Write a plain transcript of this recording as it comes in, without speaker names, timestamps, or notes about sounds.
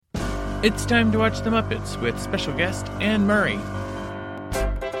It's time to watch The Muppets with special guest Anne Murray.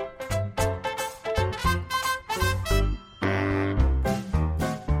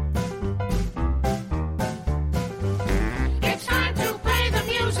 It's time to play the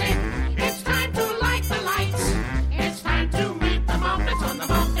music. It's time to light the lights. It's time to meet the Muppets on the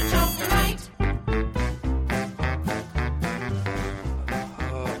Muppet Show tonight.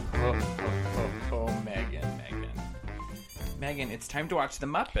 Oh, Megan, it's time to watch The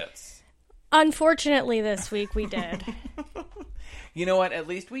Muppets. Unfortunately, this week we did. You know what? At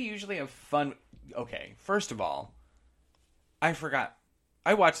least we usually have fun. Okay, first of all, I forgot.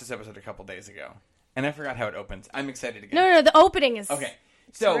 I watched this episode a couple days ago, and I forgot how it opens. I'm excited to get No, the opening is Okay,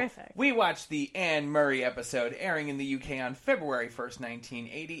 so terrific. we watched the Anne Murray episode airing in the UK on February 1st,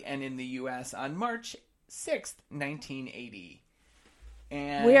 1980, and in the US on March 6th, 1980.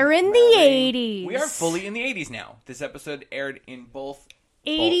 And We're in the 80s. We are fully in the 80s now. This episode aired in both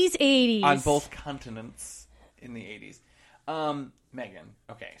 80s. on both continents in the 80s. Megan,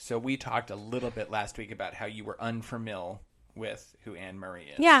 okay, so we talked a little bit last week about how you were unfamiliar with who Anne Murray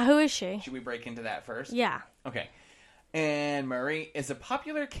is. Yeah, who is she? Should we break into that first? Yeah. Okay. Anne Murray is a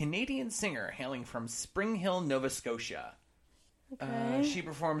popular Canadian singer hailing from Spring Hill, Nova Scotia. Okay. She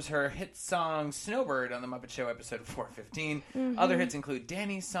performs her hit song Snowbird on The Muppet Show episode 415. Other hits include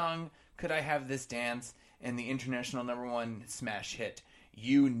Danny's song Could I Have This Dance and the international #1 smash hit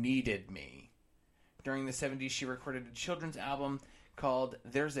You Needed Me. During the 70s, she recorded a children's album called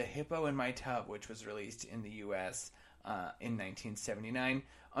There's a Hippo in My Tub, which was released in the U.S. In 1979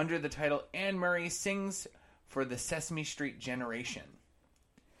 under the title Anne Murray Sings for the Sesame Street Generation.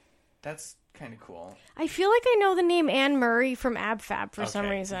 That's kind of cool. I feel like I know the name Anne Murray from Ab Fab for some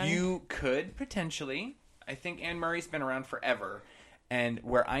reason. You could potentially. I think Anne Murray's been around forever. And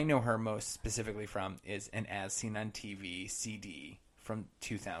where I know her most specifically from is an As Seen on TV CD from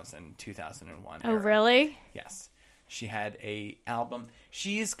 2000, 2001. Oh, era. really? Yes. She had a album.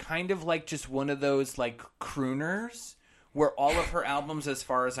 She's kind of like just one of those like crooners where all of her albums, as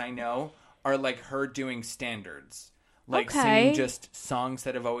far as I know, are like her doing standards. Like singing just songs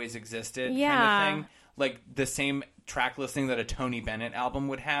that have always existed kind of thing. Like the same track listing that a Tony Bennett album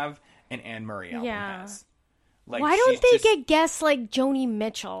would have, an Anne Murray album has. Like, why don't they get guests like Joni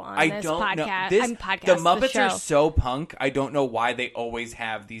Mitchell on this podcast? The Muppets show. are so punk. I don't know why they always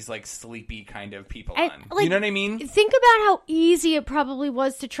have these like sleepy kind of people on. Like, you know what I mean? Think about how easy it probably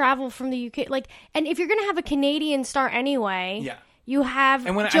was to travel from the UK. Like, and if you're gonna have a Canadian star anyway, Yeah. you have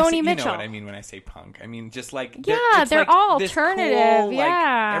And when Joni I say, Mitchell. You know what I mean when I say punk? I mean just like they're like all this alternative. Cool,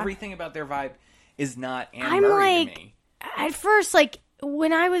 yeah, like, everything about their vibe is not Anne I'm Murray like, to me. at first, like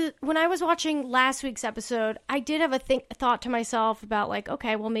when I was watching last week's episode, I did have a thought to myself about like,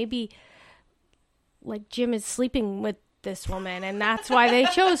 okay, well maybe like Jim is sleeping with this woman, and that's why they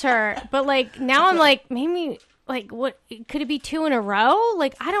chose her. But like now, I'm like, maybe like what could it be 2 in a row?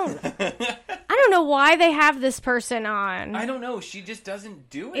 Like I don't know why they have this person on. I don't know. She just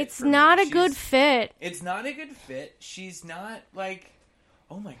doesn't do it. It's for not me. a good fit. It's not a good fit. She's not like,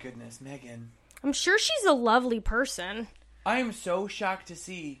 oh my goodness, Megan. I'm sure she's a lovely person. I am so shocked to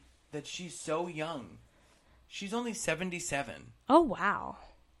see that she's so young. She's only 77. Oh wow.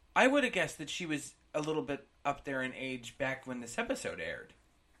 I would have guessed that she was a little bit up there in age back when this episode aired.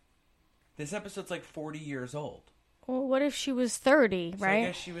 This episode's like 40 years old. Well, what if she was 30, So right? I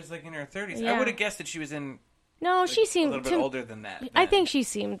guess she was like in her 30s. Yeah. I would have guessed that she was in No, she a seemed little bit older than that. I then. think she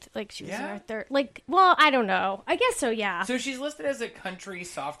seemed like she was in Yeah? her third. Like, well, I don't know. I guess so. Yeah, So she's listed as a country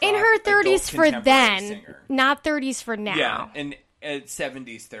soft in rock her adult 30s for contemporary then, singer. not 30s for now. Yeah, and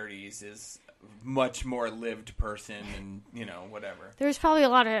 70s, 30s is much more lived person and, you know, whatever. There's probably a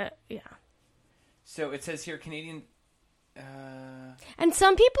lot of So it says here Canadian... and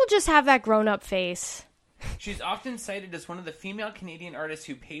some people just have that grown-up face. She's often cited as one of the female Canadian artists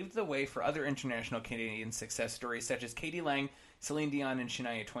who paved the way for other international Canadian success stories such as Katie Lang, Celine Dion, and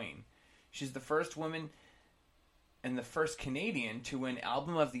Shania Twain. She's the first woman and the first Canadian to win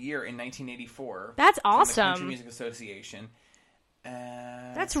Album of the Year in 1984. That's from the awesome. Country Music Association.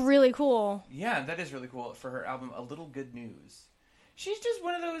 That's really cool. Yeah, that is really cool for her album A Little Good News. She's just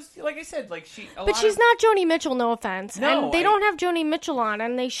one of those, like I said, like she... But she's not Joni Mitchell, no offense. No, and they don't have Joni Mitchell on,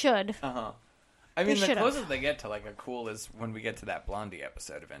 and they should. Uh-huh. I mean, They the should've. closest they get to like a cool is when we get to that Blondie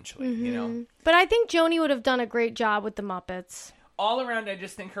episode eventually, you know? But I think Joni would have done a great job with the Muppets. All around, I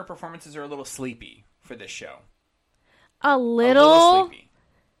just think her performances are a little sleepy for this show. A A little sleepy.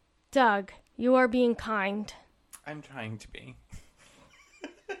 Doug, you are being kind. I'm trying to be.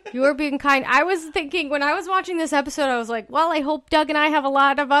 You are being kind. I was thinking, when I was watching this episode, I was like, well, I hope Doug and I have a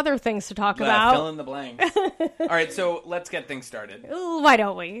lot of other things to talk Fill about. in the blanks. All right, so let's get things started. Ooh, why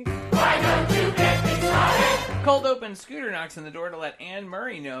don't we? Why don't you get me started? Cold open, Scooter knocks on the door to let Anne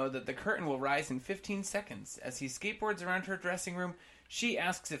Murray know that the curtain will rise in 15 seconds. As he skateboards around her dressing room, she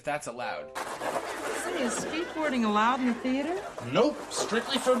asks if that's allowed. Say, is skateboarding allowed in the theater? Nope,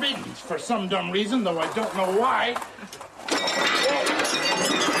 strictly forbidden. For some dumb reason, though I don't know why.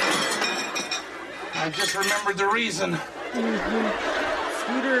 I just remembered the reason.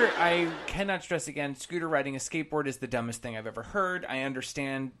 Scooter, I cannot stress again, Scooter riding a skateboard is the dumbest thing I've ever heard. I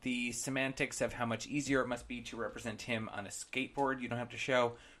understand the semantics of how much easier it must be to represent him on a skateboard you don't have to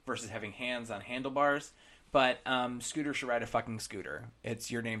show versus having hands on handlebars. But Scooter should ride a fucking scooter. It's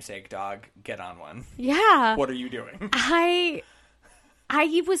your namesake, dog. Get on one. Yeah. What are you doing? I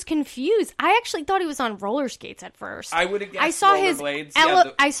was confused. I actually thought he was on roller skates at first. I would have guessed I saw rollerblades.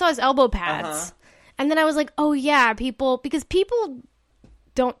 I saw his elbow pads. And then I was like, oh yeah, because people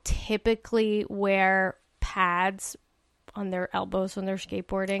don't typically wear pads on their elbows when they're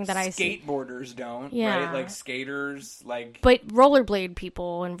skateboarding that I see. Skateboarders don't, Yeah. right? Like skaters, like... But rollerblade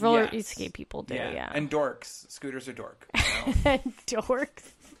people and roller Yes. skate people do, yeah. And dorks. Scooter's a dork. You know? Dork.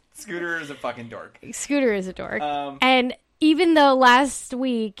 Scooter is a fucking dork. Scooter is a dork. And even though last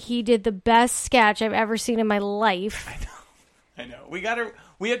week he did the best sketch I've ever seen in my life. I know.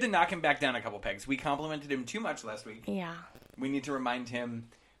 We have to knock him back down a couple pegs. We complimented him too much last week. Yeah. We need to remind him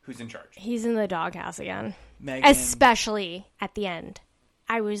who's in charge. He's in the doghouse again. Megan. Especially at the end.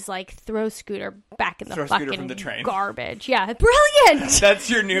 I was like, throw Scooter back in the Throw Scooter fucking from the train. garbage. Yeah, brilliant! Throw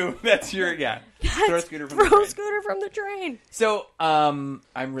Scooter from the train. Scooter from the train. So, I'm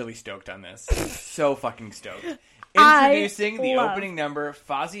really stoked on this. So fucking stoked. Introducing the opening number,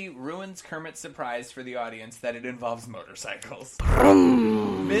 Fozzie ruins Kermit's surprise for the audience that it involves motorcycles.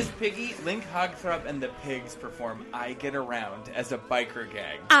 Ms. Piggy, Link Hogthrob, and the Pigs perform I Get Around as a biker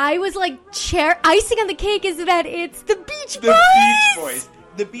gang. I was like, icing on the cake is that it's the Beach Boys! The Beach Boys.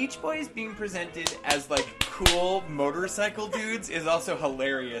 The Beach Boys being presented as, like, cool motorcycle dudes is also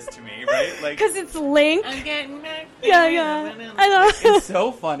hilarious to me, right? Like, because it's Link. I'm getting back. Yeah. I know. It's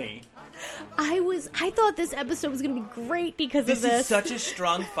so funny. I thought this episode was going to be great because This of this. is such a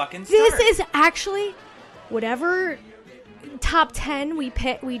strong fucking start. This is actually, whatever top 10 we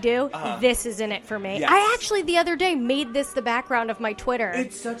do, this is in it for me. Yes. I actually, the other day, made this the background of my Twitter.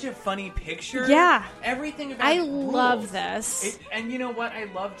 It's such a funny picture. Yeah. Everything about I it love rules. this. And you know what?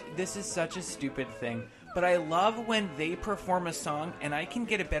 This is such a stupid thing, but I love when they perform a song and I can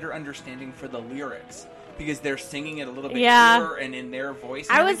get a better understanding for the lyrics. Because they're singing it a little bit clearer and in their voice.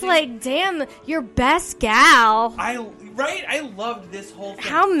 And I was like, damn, your best gal. I loved this whole thing.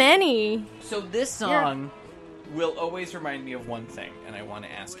 How many? So this song will always remind me of one thing, and I want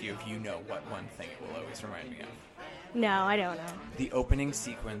to ask you if you know what one thing it will always remind me of. No, I don't know. The opening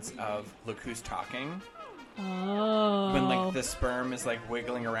sequence of Look Who's Talking. Oh. When like the sperm is like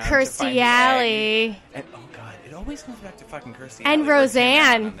wiggling around Kirstie to find the Alley. egg. And oh god, it always comes back to fucking Kirstie And Alley or Tim Roseanne.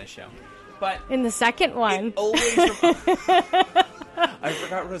 Allen on this show. But In the second one. it always I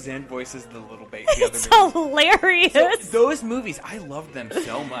forgot Roseanne voices the little baby. The It's other hilarious. So, those movies, I loved them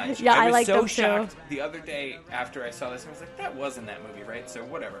so much. Yeah, I was like so them, too. shocked the other day after I saw this. I was like, that wasn't that movie, right? So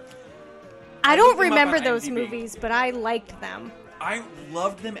whatever. I looked don't them up remember on those IMDb. movies, but I liked them. I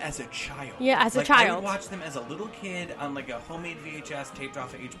loved them as a child. Yeah, as a I child. would watch them as a little kid on like a homemade VHS taped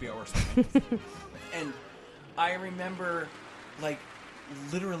off of HBO or something. And I remember like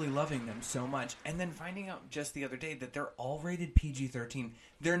literally loving them so much, and then finding out just the other day that they're all rated PG-13.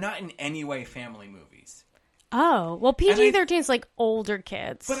 They're not in any way family movies. Oh, well, PG-13 is like older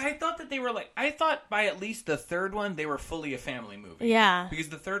kids. But I thought that they were like, I thought by at least the third one they were fully a family movie. Yeah. Because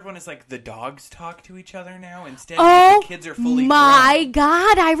the third one is like the dogs talk to each other now instead. Oh, the kids are fully my grown.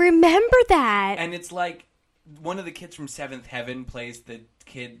 God, I remember that. And it's like one of the kids from Seventh Heaven plays the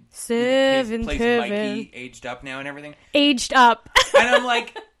kid. Seventh plays Heaven. Mikey, aged up now and everything. Aged up. And I'm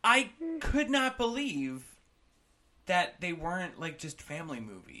like, I could not believe that they weren't like just family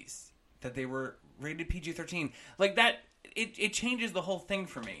movies. That they were rated PG-13. Like that, it changes the whole thing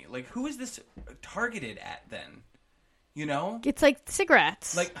for me. Like, who is this targeted at then? You know? It's like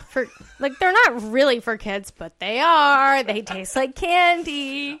cigarettes. Like- They're not really for kids, but they are. They taste like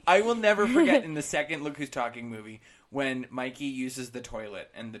candy. I will never forget in the second Look Who's Talking movie when Mikey uses the toilet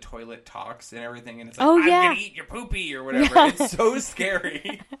and the toilet talks and everything, and it's like, Oh, I'm yeah. gonna eat your poopy or whatever. Yeah. It's so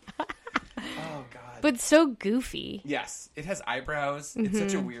scary. Oh god. But so goofy. Yes, it has eyebrows. It's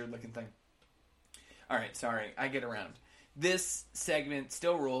such a weird looking thing. All right, sorry, I get around. This segment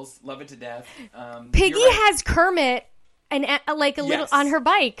still rules. Love it to death. Piggy you're right. has Kermit and like a little Yes. on her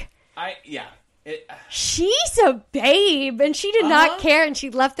bike. It, She's a babe, and she did not care, and she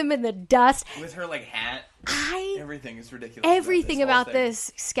left them in the dust. with her like hat. Everything is ridiculous. Everything about whole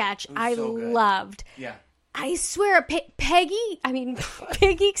this sketch was I so good. loved. Yeah. I swear, Piggy,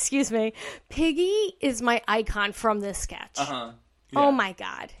 excuse me. Piggy is my icon from this sketch. Yeah. Oh my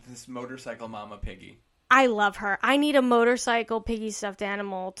God. This motorcycle mama Piggy. I love her. I need a motorcycle Piggy stuffed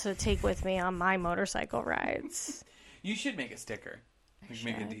animal to take with me on my motorcycle rides. You should make a sticker. Like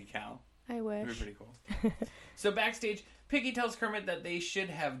make a decal. I That'd wish. be pretty cool. So backstage, Piggy tells Kermit that they should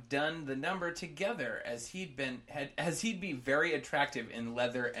have done the number together, as he'd be very attractive in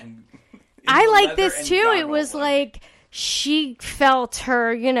leather and. I like this too. It was like she felt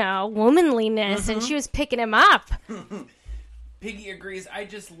her, womanliness, and she was picking him up. Piggy agrees. I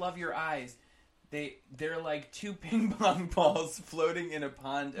just love your eyes. They're like two ping pong balls floating in a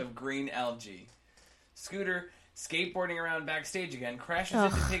pond of green algae. Scooter, skateboarding around backstage again, crashes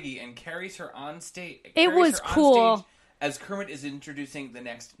into Piggy and carries her on stage. It was cool. As Kermit is introducing the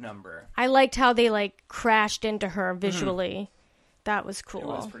next number. I liked how they crashed into her visually. That was cool. It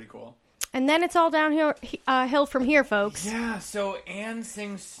was pretty cool. And then it's all downhill hill from here, folks. Yeah, so Anne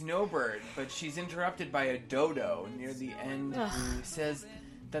sings Snowbird, but she's interrupted by a dodo near the end who says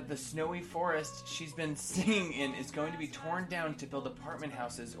that the snowy forest she's been singing in is going to be torn down to build apartment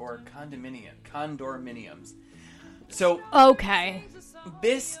houses or condominiums. So Okay.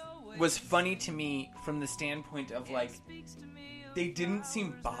 this was funny to me from the standpoint of they didn't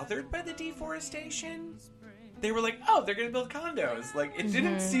seem bothered by the deforestation. They were like, oh, they're going to build condos. It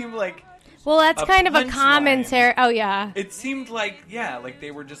didn't seem like... Well, that's a kind of a punchline. commentary. Oh, yeah. It seemed like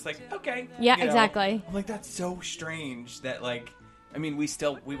they were just okay. Yeah, you know? exactly. I'm that's so strange that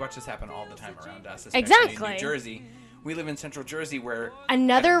we watch this happen all the time around us, especially Exactly. in New Jersey. We live in Central Jersey where...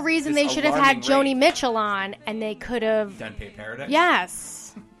 Another reason this they should have had alarming Joni Mitchell on, and they could have... Done Pay Paradise?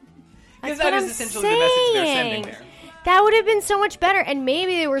 Yes. Because That's that what is I'm essentially the message they're sending saying. there. That would have been so much better. And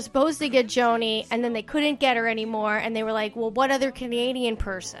maybe they were supposed to get Joni, and then they couldn't get her anymore, and they were like, well, what other Canadian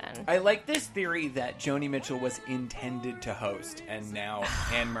person? I like this theory that Joni Mitchell was intended to host, and now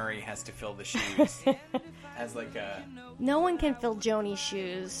Anne Murray has to fill the shoes as a... No one can fill Joni's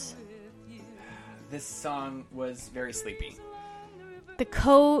shoes. This song was very sleepy. The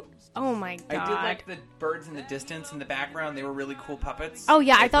coat... Oh, my God. I did like the birds in the distance in the background. They were really cool puppets. Oh,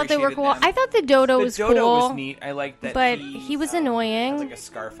 yeah, I thought they were appreciated cool. them. I thought the dodo was The dodo cool. was neat. I liked that But he was annoying. had a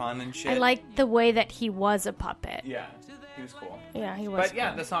scarf on and shit. I liked the way that he was a puppet. Yeah, he was cool. Yeah, he was But yeah,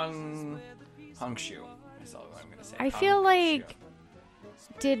 cool. the song Hung Shoe is all I'm going to say. I feel like...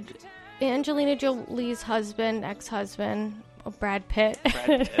 Did Angelina Jolie's ex-husband, Brad Pitt...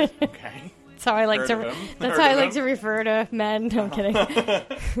 Brad Pitt. Okay. That's how I like Heard to. of him. That's Heard how I of like him. to refer to men. No, I'm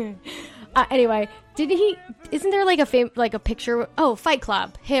kidding. Anyway, didn't he? Isn't there a picture? Oh, Fight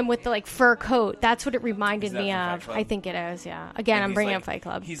Club. Him with the fur coat. That's what it reminded Is that me from Fight of. Club? I think it is. Yeah. Again, And I'm he's bringing up Fight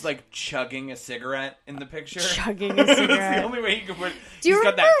Club. He's chugging a cigarette in the picture. Chugging a That's cigarette. the only way he could put. Do you He's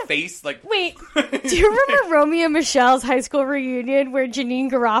got that remember- face Wait, do you remember Romeo and Michelle's high school reunion where Janine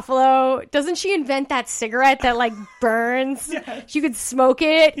Garofalo, doesn't she invent that cigarette that burns? Yes. You could smoke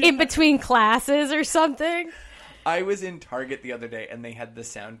it in between classes or something. I was in Target the other day and they had the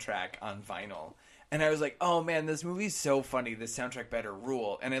soundtrack on vinyl. And I was like, oh man, this movie's so funny. This soundtrack better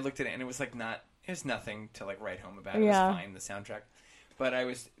rule. And I looked at it and it was it was nothing to write home about. It Yeah. was fine, the soundtrack. But I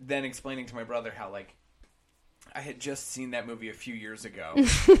was then explaining to my brother how I had just seen that movie a few years ago.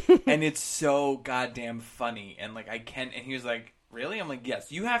 And it's so goddamn funny. And and he was like, really? I'm like,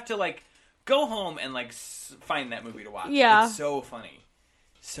 yes. You have to go home and find that movie to watch. Yeah. It's so funny.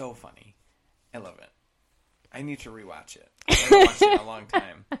 So funny. I love it. I need to rewatch it. I haven't watched it in a long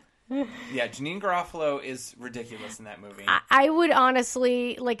time. Yeah, Janine Garofalo is ridiculous in that movie. I would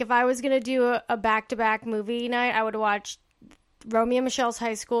honestly, if I was going to do a back-to-back movie night, I would watch Romeo and Michelle's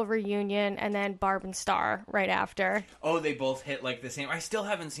high school reunion and then Barb and Star right after. Oh, they both hit the same. I still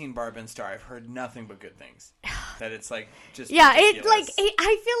haven't seen Barb and Star. I've heard nothing but good things. That it's just Yeah, ridiculous.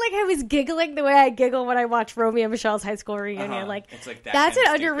 I feel like I was giggling the way I giggle when I watch Romeo and Michelle's high school reunion. It's that that's kind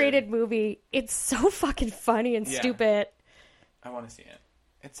an of underrated stupid. movie. It's so fucking funny and Yeah. stupid. I want to see it.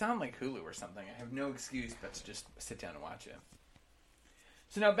 It sounds like Hulu or something. I have no excuse but to just sit down and watch it.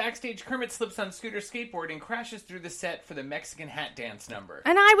 So now backstage, Kermit slips on Scooter's skateboard and crashes through the set for the Mexican hat dance number.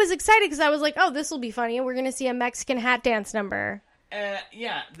 And I was excited because I was like, oh, this will be funny. And we're going to see a Mexican hat dance number.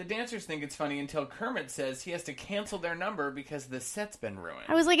 Yeah, the dancers think it's funny until Kermit says he has to cancel their number because the set's been ruined.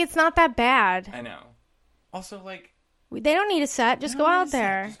 I was like, it's not that bad. I know. Also, They don't need a set. Just go out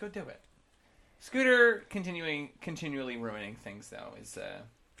there. Just go do it. Scooter continually ruining things, though, is...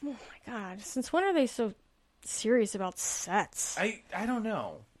 Oh my god. Since when are they so serious about sets? I don't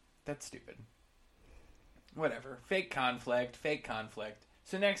know. That's stupid. Whatever. Fake conflict.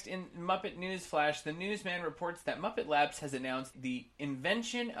 So next, in Muppet News Flash, the newsman reports that Muppet Labs has announced the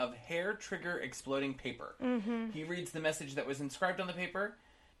invention of hair trigger exploding paper. Mm-hmm. He reads the message that was inscribed on the paper,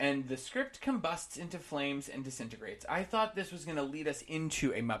 and the script combusts into flames and disintegrates. I thought this was going to lead us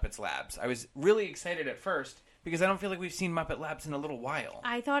into a Muppets Labs. I was really excited at first, because I don't feel like we've seen Muppet Labs in a little while.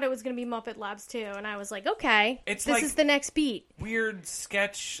 I thought it was going to be Muppet Labs too, and I was like, okay, It's this like is the next beat. Weird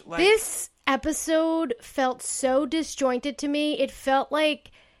sketch. Like This episode felt so disjointed to me. It felt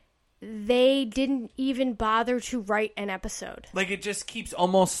like they didn't even bother to write an episode. Like, it just keeps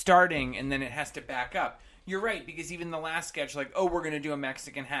almost starting, and then it has to back up. You're right, because even the last sketch, like, oh, we're going to do a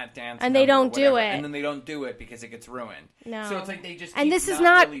Mexican hat dance. And they don't do it. And then they don't do it because it gets ruined. No. So it's like they just And keep this is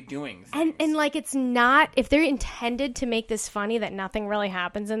not really doing things. And like, it's not, if they're intended to make this funny that nothing really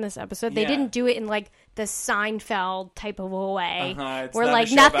happens in this episode, they Yeah. didn't do it in like the Seinfeld type of a way It's where not a like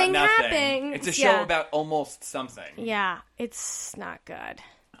show nothing about happens. It's a show about almost something. Yeah, it's not good.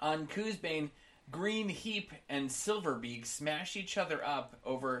 On Coosbane, Green Heap and Silverbeak smash each other up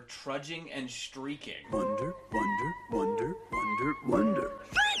over trudging and streaking. Wonder, wonder, wonder, wonder, wonder.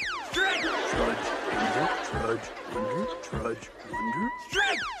 Trudge, wonder, trudge, wonder, trudge, wonder.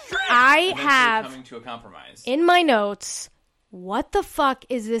 I Eventually have coming to a compromise. in my notes, what the fuck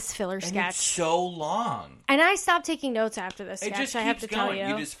is this filler And sketch? it's so long. And I stopped taking notes after this It sketch, just I have keeps to tell going. you.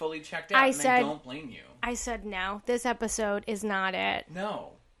 You just fully checked out, I and said- I don't blame you. I said no, this episode is not it.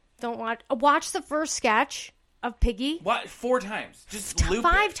 No. Don't watch the first sketch of Piggy What? 4 times. Just loop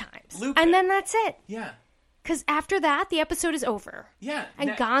 5 it. times. Loop and it. then that's it. Yeah. Because after that, the episode is over. Yeah.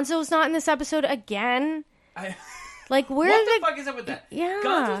 And Gonzo's not in this episode again. I... Like, where What did the fuck is up with that? Yeah.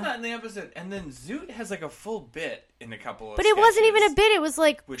 Gonzo's not in the episode, and then Zoot has like a full bit in a couple of But it wasn't even a sketches. bit. It was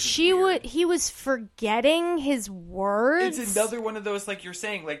like Which is weird. he was forgetting his words. It's another one of those, like you're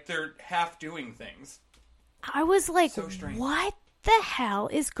saying, like they're half doing things. I was like, So strange. what the hell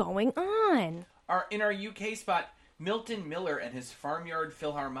is going on? In our UK spot, Milton Miller and his Farmyard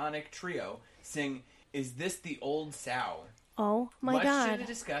Philharmonic Trio sing "Is This the Old Sow?" Oh my Much to god. the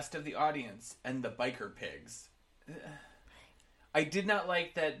disgust of the audience and the biker pigs. I did not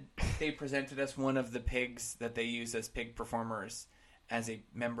like that they presented us one of the pigs that they use as pig performers as a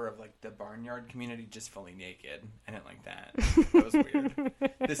member of like the barnyard community, just fully naked. I didn't like that. That was weird.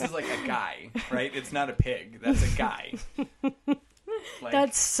 This is like a guy, right? It's not a pig. That's a guy. Like,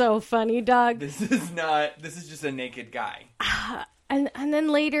 That's so funny, Doug. this is just a naked guy. And then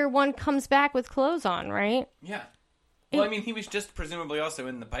later one comes back with clothes on, right? Yeah. Well, I mean, he was just presumably also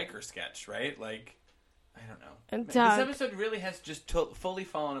in the biker sketch, right? Like, I don't know. And This Doug. episode really has just fully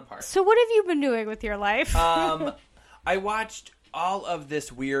fallen apart. So what have you been doing with your life? I watched all of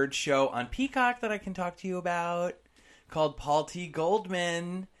this weird show on Peacock that I can talk to you about called Paul T.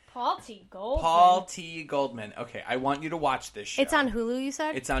 Goldman. Paul T. Goldman. Paul T. Goldman. Okay, I want you to watch this show. It's on Hulu, you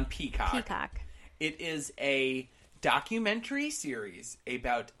said? It's on Peacock. Peacock. It is a documentary series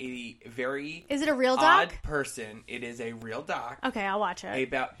about a very Is it a real odd doc? person. It is a real doc. Okay, I'll watch it.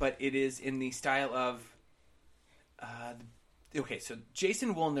 But it is in the style of okay, so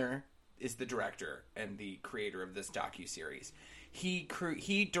Jason Wolner is the director and the creator of this docuseries. He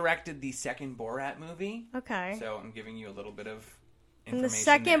directed the second Borat movie. Okay. So I'm giving you a little bit of And information. the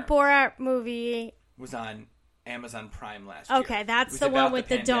second there. Borat movie. Was on Amazon Prime last year. Okay, It that's was the about one with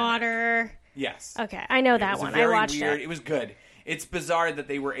the pandemic. daughter. Yes. Okay, I know It that was a one. I very watched weird, it. It was good. It's bizarre that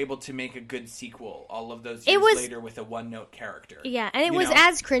they were able to make a good sequel all of those It years was- later with a one-note character. Yeah, and it You was know?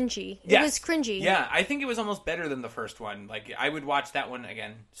 as cringy. It Yes. was cringy. Yeah, I think it was almost better than the first one. Like, I would watch that one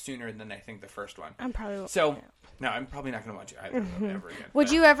again sooner than I think the first one. I'm probably. So, no, I'm probably not going to watch it either of them ever again. Would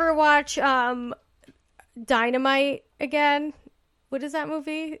But you ever watch Dynamite again? What is that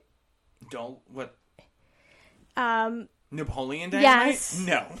movie? Don't, what, Um, Napoleon Dynamite? Yes.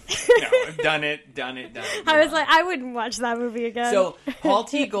 No. No, I've done it. I was like, I wouldn't watch that movie again. So, Paul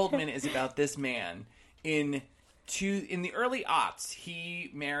T. Goldman is about this man. In the early aughts, he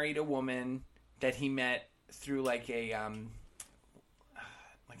married a woman that he met through like a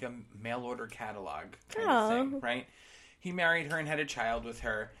mail order catalog kind of thing, right? He married her and had a child with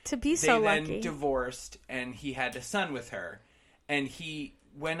her. To be so They lucky. then divorced, and he had a son with her. And he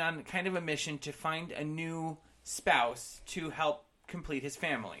went on kind of a mission to find a new spouse to help complete his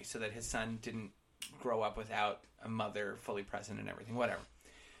family so that his son didn't grow up without a mother fully present and everything, whatever.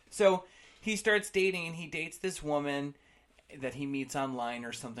 So he starts dating, and he dates this woman that he meets online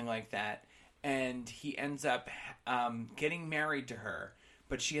or something like that. And he ends up getting married to her.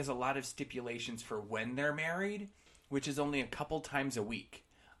 But she has a lot of stipulations for when they're married, which is only a couple times a week.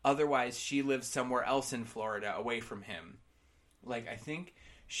 Otherwise, she lives somewhere else in Florida away from him. Like, I think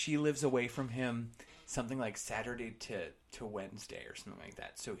she lives away from him something like Saturday to Wednesday or something like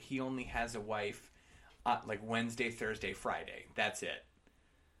that. So he only has a wife like Wednesday, Thursday, Friday. That's it.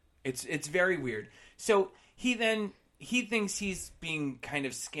 It's very weird. So he thinks he's being kind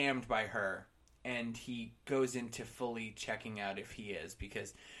of scammed by her, and he goes into fully checking out if he is,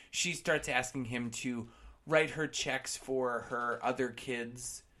 because she starts asking him to write her checks for her other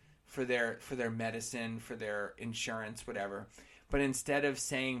kids for their medicine, for their insurance, whatever. But instead of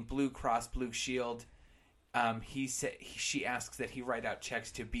saying Blue Cross Blue Shield, she asks that he write out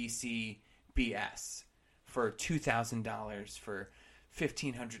checks to BCBS for $2,000, for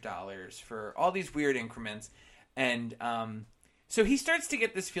 $1,500, for all these weird increments. And so he starts to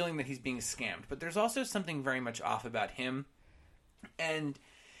get this feeling that he's being scammed. But there's also something very much off about him. And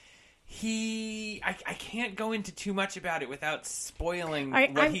I can't go into too much about it without spoiling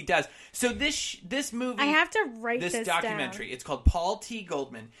what he does. So this movie, I have to write this documentary. down. It's called Paul T.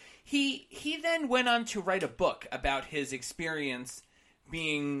 Goldman. He then went on to write a book about his experience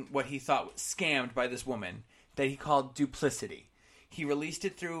being what he thought was scammed by this woman that he called Duplicity. He released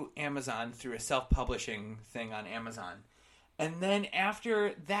it through Amazon, through a self-publishing thing on Amazon. And then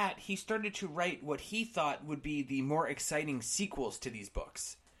after that, he started to write what he thought would be the more exciting sequels to these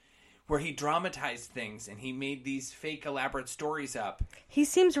books, where he dramatized things and he made these fake elaborate stories up. He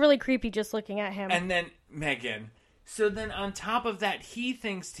seems really creepy just looking at him. And then, Megan, so then on top of that, he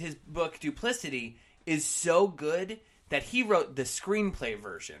thinks his book Duplicity is so good that he wrote the screenplay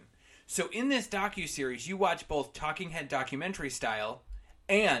version. So in this docuseries, you watch both talking head documentary style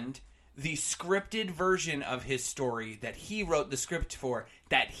and the scripted version of his story that he wrote the script for,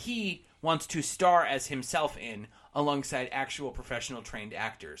 that he wants to star as himself in, alongside actual professional trained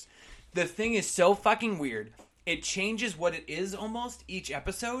actors. The thing is so fucking weird. It changes what it is almost each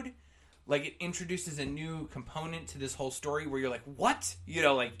episode. Like, it introduces a new component to this whole story where you're like, what? You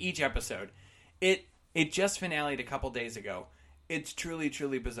know, like, each episode. It just finale'd a couple days ago. It's truly,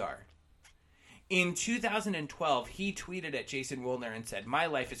 truly bizarre. In 2012, he tweeted at Jason Wolner and said, "My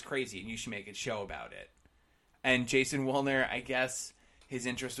life is crazy and you should make a show about it." And Jason Wolner, I guess his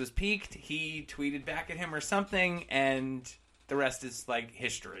interest was piqued. He tweeted back at him or something, and the rest is, like,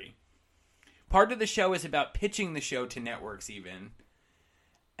 history. Part of the show is about pitching the show to networks even.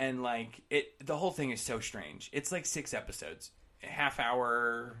 And, like, the whole thing is so strange. It's like 6 episodes. A half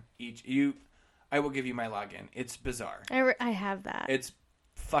hour each. I will give you my login. It's bizarre. I have that. It's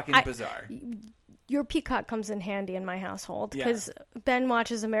fucking bizarre. Your Peacock comes in handy in my household because Ben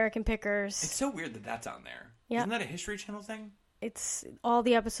watches American Pickers. It's so weird that that's on there. Yeah. Isn't that a History Channel thing? It's all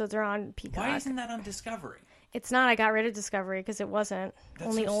the episodes are on Peacock. Why isn't that on Discovery? It's not. I got rid of Discovery because it wasn't. That's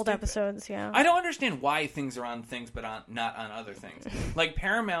only so old stupid. episodes. Yeah. I don't understand why things are on things but not on other things. Like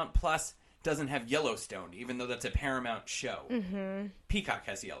Paramount Plus doesn't have Yellowstone, even though that's a Paramount show. Mm-hmm. Peacock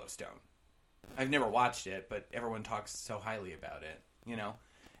has Yellowstone. I've never watched it, but everyone talks so highly about it. You know,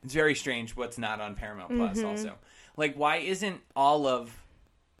 it's very strange what's not on Paramount Plus. Also, like, why isn't all of,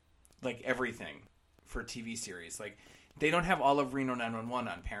 like, everything for TV series, like, they don't have all of Reno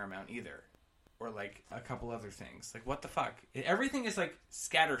 911 on Paramount either, or like a couple other things. Like, what the fuck? Everything is like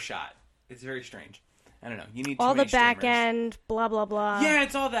scattershot. It's very strange. I don't know. You need all too many the back streamers. end, blah blah blah. Yeah,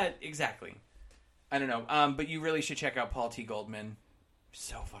 it's all that exactly. I don't know. But you really should check out Paul T. Goldman.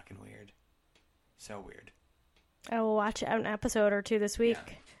 So fucking weird. So weird. I will watch an episode or two this week.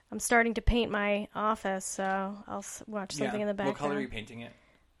 Yeah. I'm starting to paint my office, so I'll watch something in the background. What color are you painting it?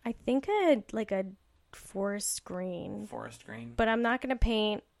 I think like a forest green. Forest green. But I'm not going to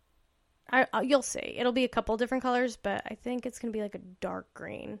paint. You'll see. It'll be a couple different colors, but I think it's going to be like a dark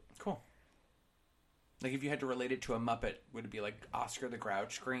green. Cool. Like, if you had to relate it to a Muppet, would it be like Oscar the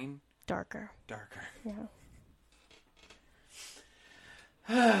Grouch green? Darker. Darker. Yeah.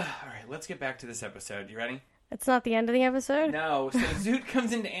 All right, let's get back to this episode. You ready? It's not the end of the episode? No. So Zoot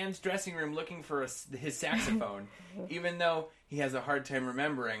comes into Anne's dressing room looking for his saxophone, even though he has a hard time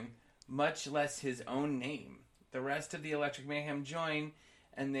remembering, much less his own name. The rest of the Electric Mayhem join,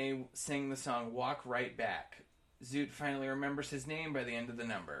 and they sing the song Walk Right Back. Zoot finally remembers his name by the end of the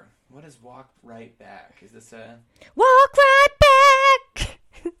number. What is Walk Right Back? Is this a... Walk right back!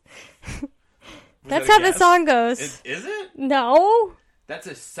 That's that a how guess? the song goes. Is it? No. That's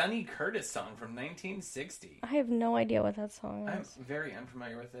a Sonny Curtis song from 1960. I have no idea what that song I'm is. very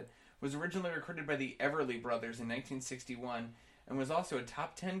unfamiliar with it. Was originally recorded by the Everly Brothers in 1961 and was also a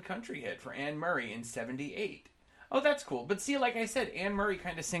top 10 country hit for Anne Murray in 78. Oh, that's cool. But see, like I said, Anne Murray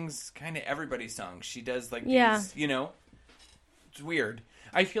kind of sings kind of everybody's songs. She does, like, these, you know? It's weird.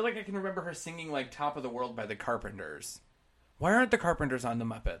 I feel like I can remember her singing, like, Top of the World by the Carpenters. Why aren't the Carpenters on the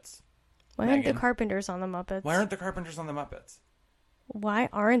Muppets? Why aren't the Megan? Carpenters on the Muppets? Why aren't the Carpenters on the Muppets? Why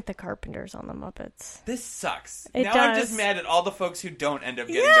aren't the Carpenters on the Muppets? This sucks. It now I'm does. just mad at all the folks who don't end up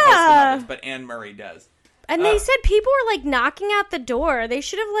getting to host the Muppets, but Anne Murray does. And they said people were like knocking out the door. They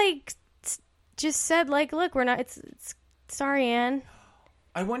should have like just said like, "Look, we're not. It's sorry, Anne."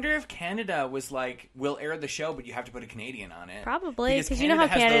 I wonder if Canada was like, "We'll air the show, but you have to put a Canadian on it." Probably because you know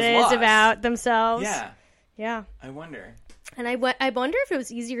Canada how has those Canada is laws. about themselves. Yeah, Yeah. I wonder. And I wonder if it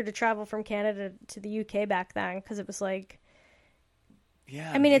was easier to travel from Canada to the UK back then because it was like, Yeah,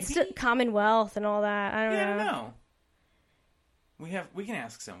 I mean, it's maybe? still Commonwealth and all that. I don't Yeah, I know. don't know. We can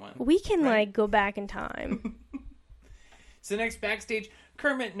ask someone. We can Right? like go back in time. So next backstage,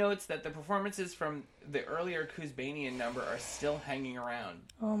 Kermit notes that the performances from the earlier Kuzbanian number are still hanging around.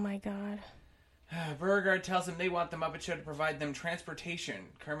 Oh my god. Beauregard tells him they want the Muppet Show to provide them transportation.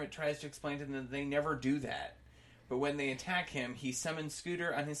 Kermit tries to explain to them that they never do that. But when they attack him, he summons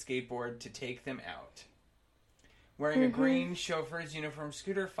Scooter on his skateboard to take them out. Wearing a green chauffeur's uniform,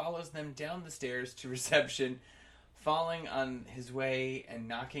 Scooter follows them down the stairs to reception, falling on his way and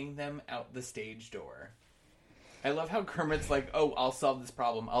knocking them out the stage door. I love how Kermit's like, "Oh, I'll solve this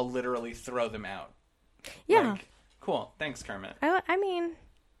problem. I'll literally throw them out." Yeah. Like, cool. Thanks, Kermit. I mean,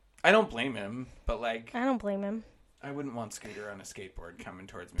 I don't blame him, but like, I don't blame him. I wouldn't want Scooter on a skateboard coming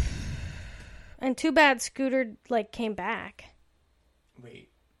towards me. And too bad Scooter like came back. Wait.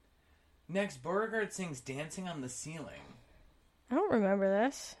 Next, Beauregard sings Dancing on the Ceiling. I don't remember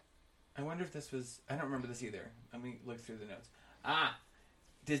this. I wonder if this was... I don't remember this either. Let me look through the notes.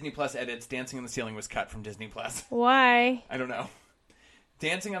 Disney Plus edits. Dancing on the Ceiling was cut from Disney Plus. Why? I don't know.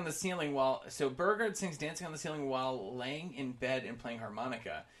 Dancing on the Ceiling while... So Beauregard sings Dancing on the Ceiling while laying in bed and playing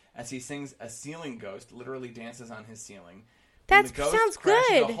harmonica. As he sings, a ceiling ghost literally dances on his ceiling. When That the ghost sounds crashes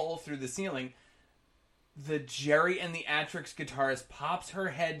good. a hole through the ceiling, the Jerry and the Atrix guitarist pops her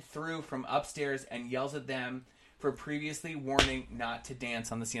head through from upstairs and yells at them for previously warning not to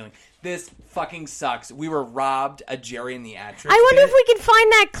dance on the ceiling. This fucking sucks. We were robbed a Jerry and the Atrix. I wonder bit. if we can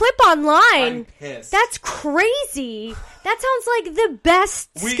find that clip online. I'm pissed. That's crazy. That sounds like the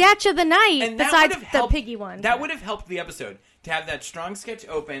best sketch of the night, And that besides would've the helped- piggy one. That would have helped the episode. To have that strong sketch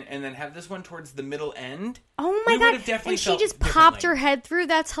open and then have this one towards the middle end. Oh we my would god! have definitely And she felt just popped differently. her head through.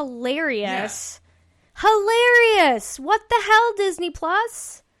 That's hilarious. Hilarious! What the hell, Disney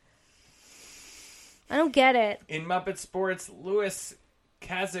Plus? I don't get it. In Muppet Sports, Lewis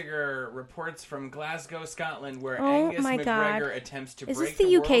Kaziger reports from Glasgow, Scotland, where Oh Angus my McGregor God. attempts to Is break this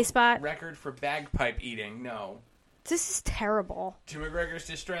the UK world spot? record for bagpipe eating. No. This is terrible. To McGregor's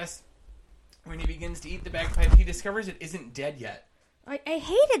distress, when he begins to eat the bagpipe, he discovers it isn't dead yet. I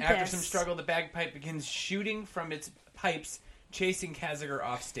hated After this. some struggle, the bagpipe begins shooting from its pipes, chasing Kaziger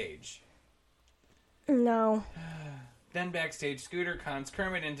off stage. No. Then backstage, Scooter cons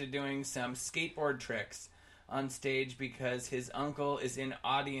Kermit into doing some skateboard tricks on stage because his uncle is in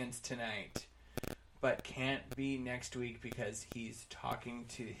audience tonight, but can't be next week because he's talking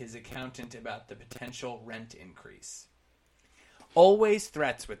to his accountant about the potential rent increase. Always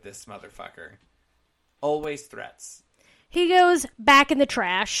threats with this motherfucker. Always threats. He goes back in the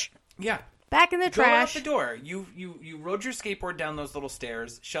trash. Yeah. Back in the Go out trash. the door. You rode your skateboard down those little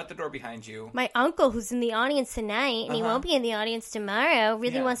stairs. Shut the door behind you. My uncle, who's in the audience tonight, and he won't be in the audience tomorrow,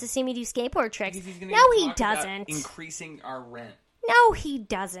 really Yeah. wants to see me do skateboard tricks. Because he's gonna No, he talk about doesn't. increasing our rent. No, he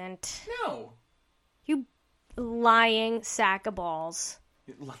doesn't. No. You lying sack of balls.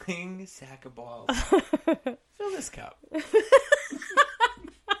 Lying sack of balls. Fill this cup.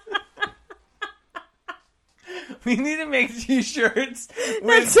 We need to make t-shirts with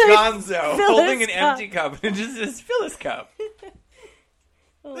That's like, Gonzo fill holding his an cup. empty cup and it just says, fill his cup.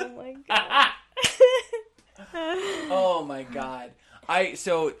 Oh my god. Oh my god.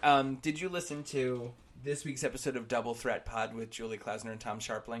 Did you listen to this week's episode of Double Threat Pod with Julie Klausner and Tom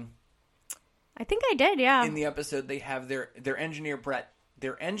Sharpling? I think I did, yeah. In the episode, they have their engineer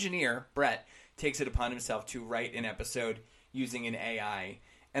Brett takes it upon himself to write an episode using an AI.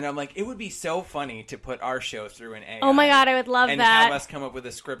 And I'm like, it would be so funny to put our show through an AI. Oh my god, I would love and that. have us come up with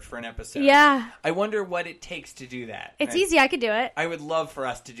a script for an episode. Yeah. I wonder what it takes to do that. It's easy, I could do it. I would love for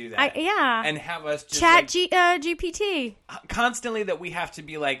us to do that. Yeah. And have us just Chat like, GPT. constantly that we have to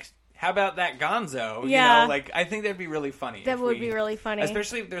be like, how about that Gonzo? Yeah. You know, like, I think that'd be really funny. That if would be really funny.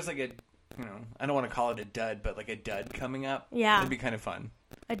 Especially if there's like a, I don't want to call it a dud, but like a dud coming up. Yeah. That'd be kind of fun.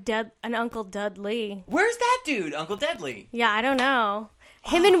 An Uncle Dudley. Where's that dude? Uncle Deadly. Yeah, I don't know.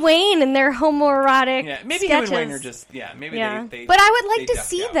 Him and Wayne and their homoerotic Yeah, maybe sketches. him and Wayne are just, maybe Yeah. they But I would like they to ducked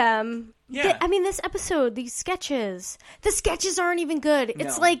see out. them. Yeah. I mean, this episode, these sketches, the sketches aren't even good.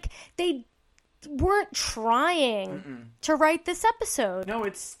 It's No. like they weren't trying to write this episode. No,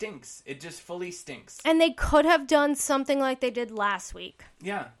 it stinks. It just fully stinks. And they could have done something like they did last week.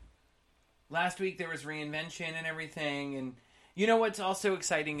 Yeah. Last week there was reinvention and everything, and you know what's also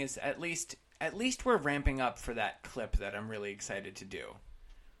exciting is at least we're ramping up for that clip that I'm really excited to do,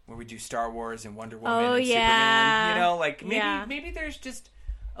 where we do Star Wars and Wonder Woman and Superman. You know, like maybe there's just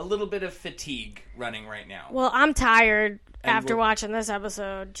a little bit of fatigue running right now. Well, I'm tired after watching this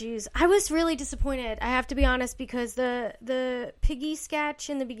episode. Jeez, I was really disappointed. I have to be honest, because the Piggy sketch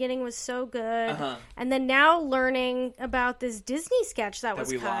in the beginning was so good, and then now learning about this Disney sketch that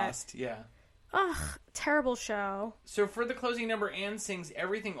was we cut. lost. Yeah. Ugh, terrible show. So for the closing number, Anne sings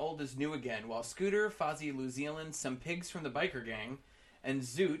Everything Old is New Again, while Scooter, Fozzie, New Zealand, some pigs from the biker gang, and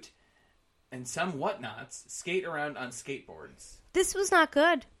Zoot, and some whatnots skate around on skateboards. This was not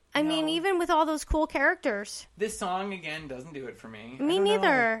good. I mean, even with all those cool characters. This song, again, doesn't do it for me. Me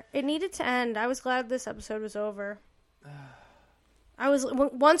neither. It needed to end. I was glad this episode was over.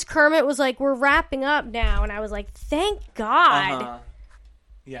 Once Kermit was like, we're wrapping up now, and I was like, thank God.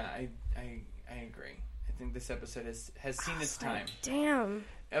 Yeah, I agree. I think this episode has seen its time. Damn.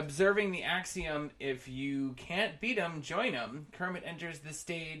 Observing the axiom, if you can't beat 'em, join 'em, Kermit enters the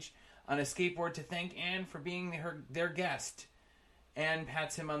stage on a skateboard to thank Anne for being their guest. Anne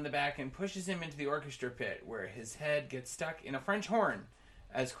pats him on the back and pushes him into the orchestra pit, where his head gets stuck in a French horn.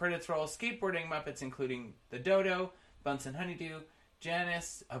 As credits roll, skateboarding Muppets including the Dodo, Bunsen Honeydew,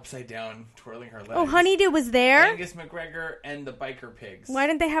 Janice, upside down, twirling her legs. Oh, Honeydew was there? Angus McGregor, and the Biker Pigs. Why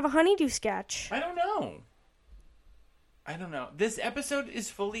didn't they have a Honeydew sketch? I don't know. This episode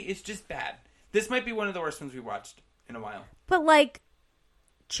is it's just bad. This might be one of the worst ones we watched in a while. But, like,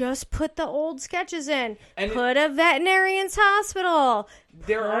 just put the old sketches in. And put a veterinarian's hospital.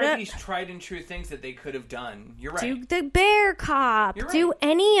 There are these tried and true things that they could have done. You're right. Do the Bear Cop. You're right. Do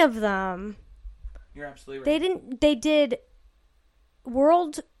any of them. You're absolutely right. They did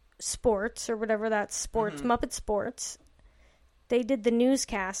World Sports, or whatever that's sports, Muppet Sports. They did the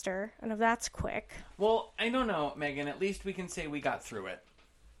newscaster, and if that's quick. Well, I don't know, Megan. At least we can say we got through it.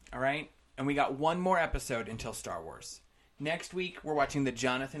 All right? And we got one more episode until Star Wars. Next week, we're watching the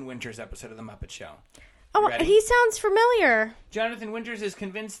Jonathan Winters episode of The Muppet Show. Oh, Ready? he sounds familiar. Jonathan Winters is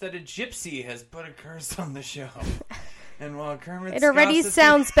convinced that a gypsy has put a curse on the show. And while Kermit It already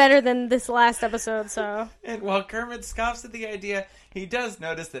sounds better than this last episode, so. And while Kermit scoffs at the idea, he does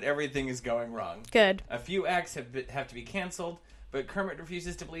notice that everything is going wrong. Good. A few acts have to be canceled, but Kermit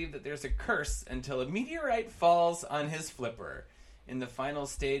refuses to believe that there's a curse until a meteorite falls on his flipper. In the final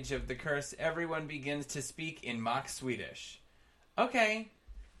stage of the curse, everyone begins to speak in mock Swedish. Okay,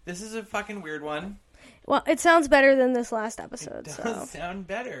 this is a fucking weird one. Well, it sounds better than this last episode. It does sound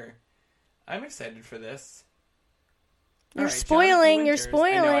better. I'm excited for this. You're All right, spoiling. Jonathan You're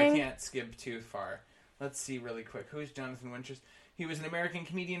spoiling. I know, I can't skip too far. Let's see really quick. Who's Jonathan Winters? He was an American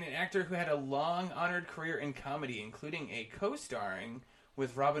comedian and actor who had a long, honored career in comedy, including a co-starring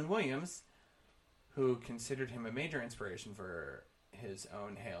with Robin Williams, who considered him a major inspiration for his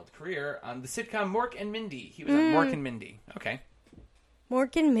own hailed career on the sitcom Mork and Mindy. He was on Mork and Mindy. Okay.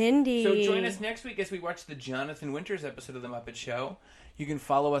 Mork and Mindy. So join us next week as we watch the Jonathan Winters episode of The Muppet Show. You can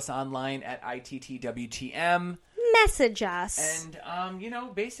follow us online at ITTWTM. Message us.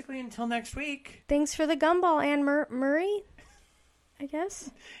 And, basically until next week. Thanks for the gumball, Anne Murray, I guess.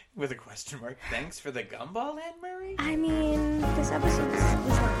 With a question mark. Thanks for the gumball, Anne Murray? I mean, this episode was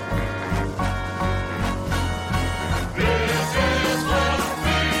not good.